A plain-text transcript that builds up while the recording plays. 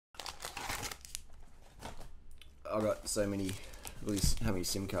I've got so many, at least how many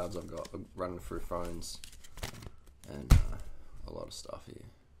SIM cards I've got running through phones, and a lot of stuff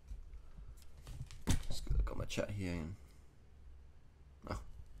here. Just got my chat here, and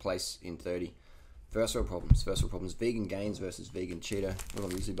place in 30. First world problems. Vegan Gains versus Vegan Cheetah. Where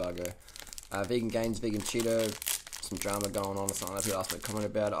my music bar go? Vegan Gains, Vegan Cheetah. Some drama going on or something. People asked me to comment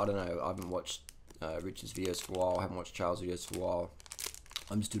about it. I don't know. I haven't watched Richard's videos for a while. I haven't watched Charles' videos for a while.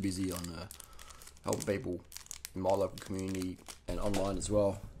 I'm just too busy on helping people in my local community and online as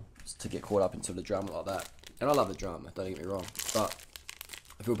well, just to get caught up into the drama like that. And I love the drama, don't get me wrong. But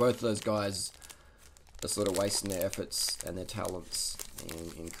I feel both of those guys are sort of wasting their efforts and their talents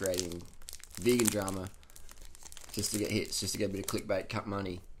in creating vegan drama just to get hits, just to get a bit of clickbait, cut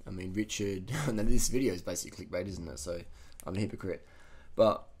money. I mean, Richard, and this video is basically clickbait, isn't it? So I'm a hypocrite.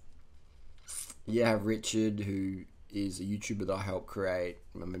 But yeah, I have Richard, who is a YouTuber that I helped create.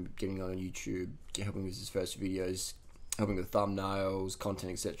 I remember getting on YouTube, helping with his first videos, helping with thumbnails,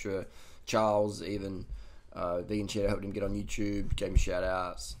 content, etc. Charles, even Vegan Cheetah, helped him get on YouTube, gave him shout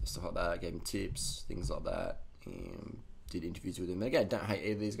outs, stuff like that, gave him tips, things like that, and did interviews with him. And again, don't hate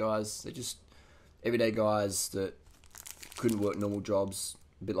either of these guys. They're just everyday guys that couldn't work normal jobs,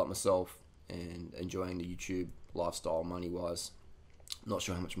 a bit like myself, and enjoying the YouTube lifestyle money-wise. Not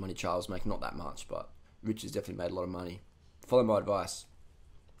sure how much money Charles making, not that much, but Richard's definitely made a lot of money. Follow my advice.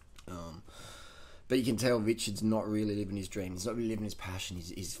 But you can tell Richard's not really living his dream. He's not really living his passion.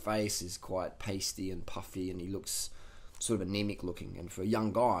 His face is quite pasty and puffy, and he looks sort of anemic looking. And for a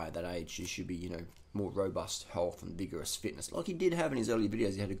young guy at that age, he should be, you know, more robust health and vigorous fitness. Like he did have in his early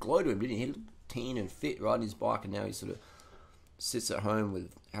videos. He had a glow to him, didn't he? He looked teen and fit riding his bike, and now he sort of sits at home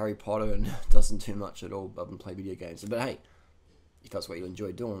with Harry Potter and doesn't do much at all other than play video games. But hey, if that's what you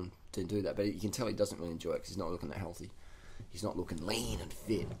enjoy doing, then do that. But you can tell he doesn't really enjoy it because he's not looking that healthy. He's not looking lean and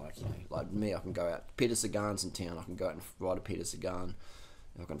fit. Like, you know, like me, I can go out. Peter Sagan's in town. I can go out and ride a Peter Sagan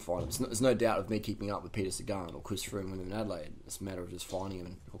if I can find him. There's no doubt of me keeping up with Peter Sagan or Chris Froome when they're in Adelaide. It's a matter of just finding him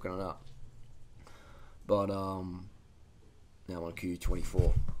and hooking it up. But now I'm on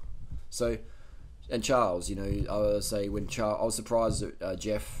Q24. So, and Charles, you know, I would say when Charles, I was surprised that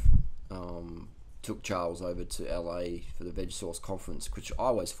Jeff took Charles over to LA for the Veg Source conference, which I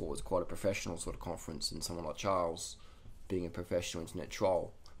always thought was quite a professional sort of conference, and someone like Charles being a professional internet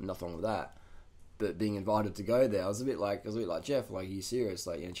troll, nothing wrong with that. But being invited to go there, I was a bit like Jeff, like, are you serious?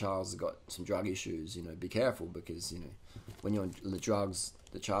 Like, you know, Charles has got some drug issues, you know, be careful, because, you know, when you're on the drugs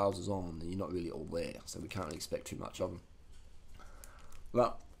that Charles is on, then you're not really all there, so we can't really expect too much of him.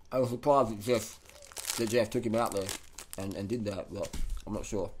 But I was surprised that Jeff took him out there and did that, but I'm not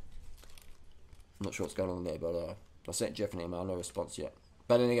sure. I'm not sure what's going on there, but I sent Jeff an email, no response yet.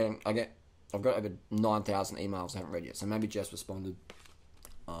 But then again, I've got over 9,000 emails I haven't read yet, so maybe Jess responded.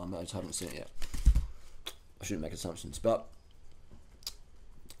 I just haven't seen it yet. I shouldn't make assumptions, but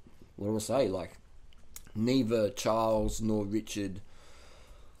what do I say? Like, neither Charles nor Richard,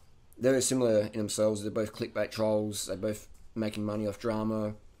 they're very similar in themselves. They're both clickbait trolls. They're both making money off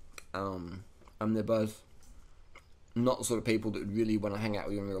drama, and they're both not the sort of people that would really want to hang out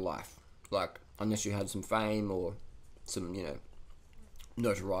with you in real life. Like, unless you had some fame or some, you know,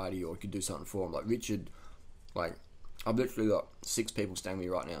 notoriety, or could do something for them. Like Richard, like, I've literally got 6 people staying with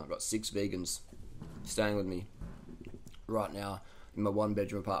me right now. I've got 6 vegans staying with me right now in my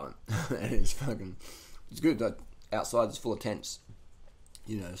 1-bedroom apartment. And it's good. Like, outside it's full of tents,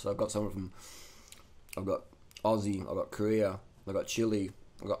 you know. So I've got someone from, I've got Aussie, I've got Korea, I've got Chile,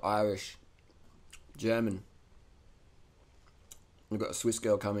 I've got Irish, German. I've got a Swiss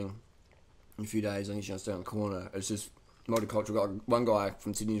girl coming in a few days. I think she's going to stay on the corner. It's just multicultural. Got one guy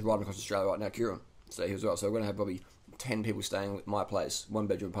from Sydney who's riding across Australia right now, Kieran. So he was well. So we're going to have probably 10 people staying at my place,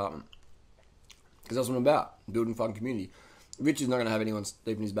 1-bedroom apartment. Because that's what I'm about, building fun community. Richard's not going to have anyone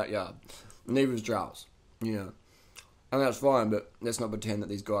sleep in his backyard. Neither is Charles, you know. And that's fine, but let's not pretend that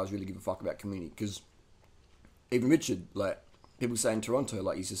these guys really give a fuck about community. Because even Richard, like, people say in Toronto,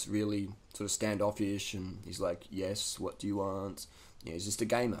 like, he's just really sort of standoffish, and he's like, yes, what do you want? You know, he's just a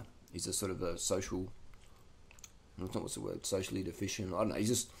gamer. He's just sort of a social, what's the word, socially deficient. I don't know.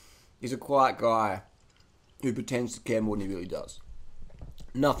 He's a quiet guy who pretends to care more than he really does.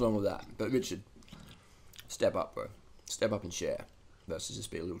 Nothing wrong with that. But Richard, step up, bro. Step up and share versus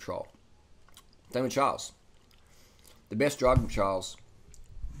just be a little troll. Same with Charles. The best drug, Charles,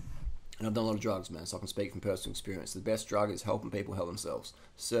 and I've done a lot of drugs, man, so I can speak from personal experience. The best drug is helping people help themselves,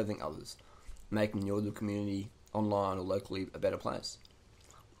 serving others, making your little community, online or locally, a better place.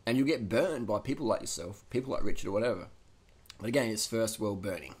 And you get burned by people like yourself, people like Richard or whatever. But again, it's first world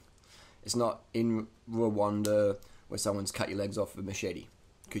burning. It's not in Rwanda where someone's cut your legs off with a machete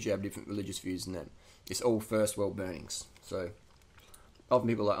because you have different religious views than them. it's all first world burnings. So often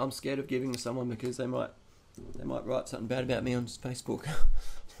people are like, I'm scared of giving to someone because they might write something bad about me on Facebook.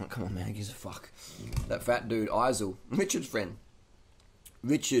 Come on, man, who gives a fuck? That fat dude, Isel, Richard's friend.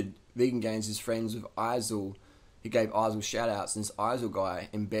 Richard, Vegan Gains, is friends with Isel. He gave Isel shout-outs, and this Isel guy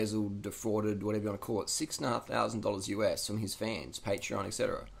embezzled, defrauded, whatever you want to call it, $6,500 US from his fans, Patreon,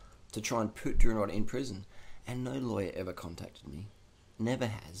 etc., to try and put durianrider in prison. And no lawyer ever contacted me. Never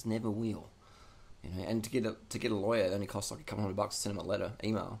has, never will. You know, and to get a lawyer, it only costs like a couple $100 to send him a letter,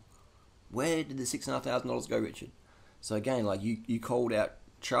 email. Where did the $6,500 go, Richard? So again, like you called out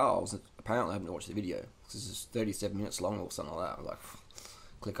Charles. Apparently, I haven't watched the video because it's 37 minutes long or something like that. I was like,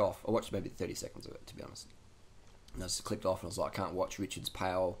 click off. I watched maybe 30 seconds of it, to be honest. And I just clicked off, and I was like, I can't watch Richard's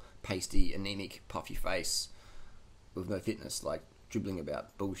pale, pasty, anemic, puffy face with no fitness, like dribbling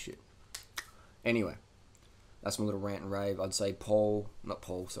about bullshit. Anyway, that's my little rant and rave. I'd say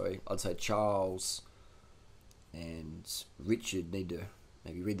I'd say Charles and Richard need to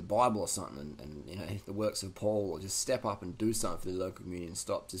maybe read the Bible or something, and you know, the works of Paul, or just step up and do something for the local community and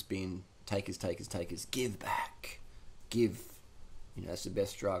stop just being takers. Give back, give. You know, that's the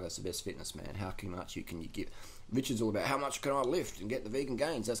best drug. That's the best fitness, man. How much can you give? Richard's all about how much can I lift and get the vegan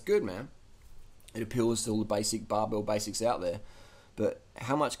gains. That's good, man. It appeals to all the basic barbell basics out there, but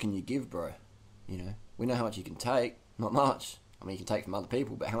how much can you give, bro? You know, we know how much you can take. Not much. I mean, you can take from other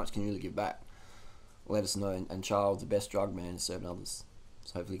people, but how much can you really give back? Let us know. And Charles, the best drug, man, is serving others.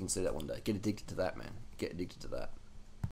 So hopefully you can see that one day. Get addicted to that, man. Get addicted to that.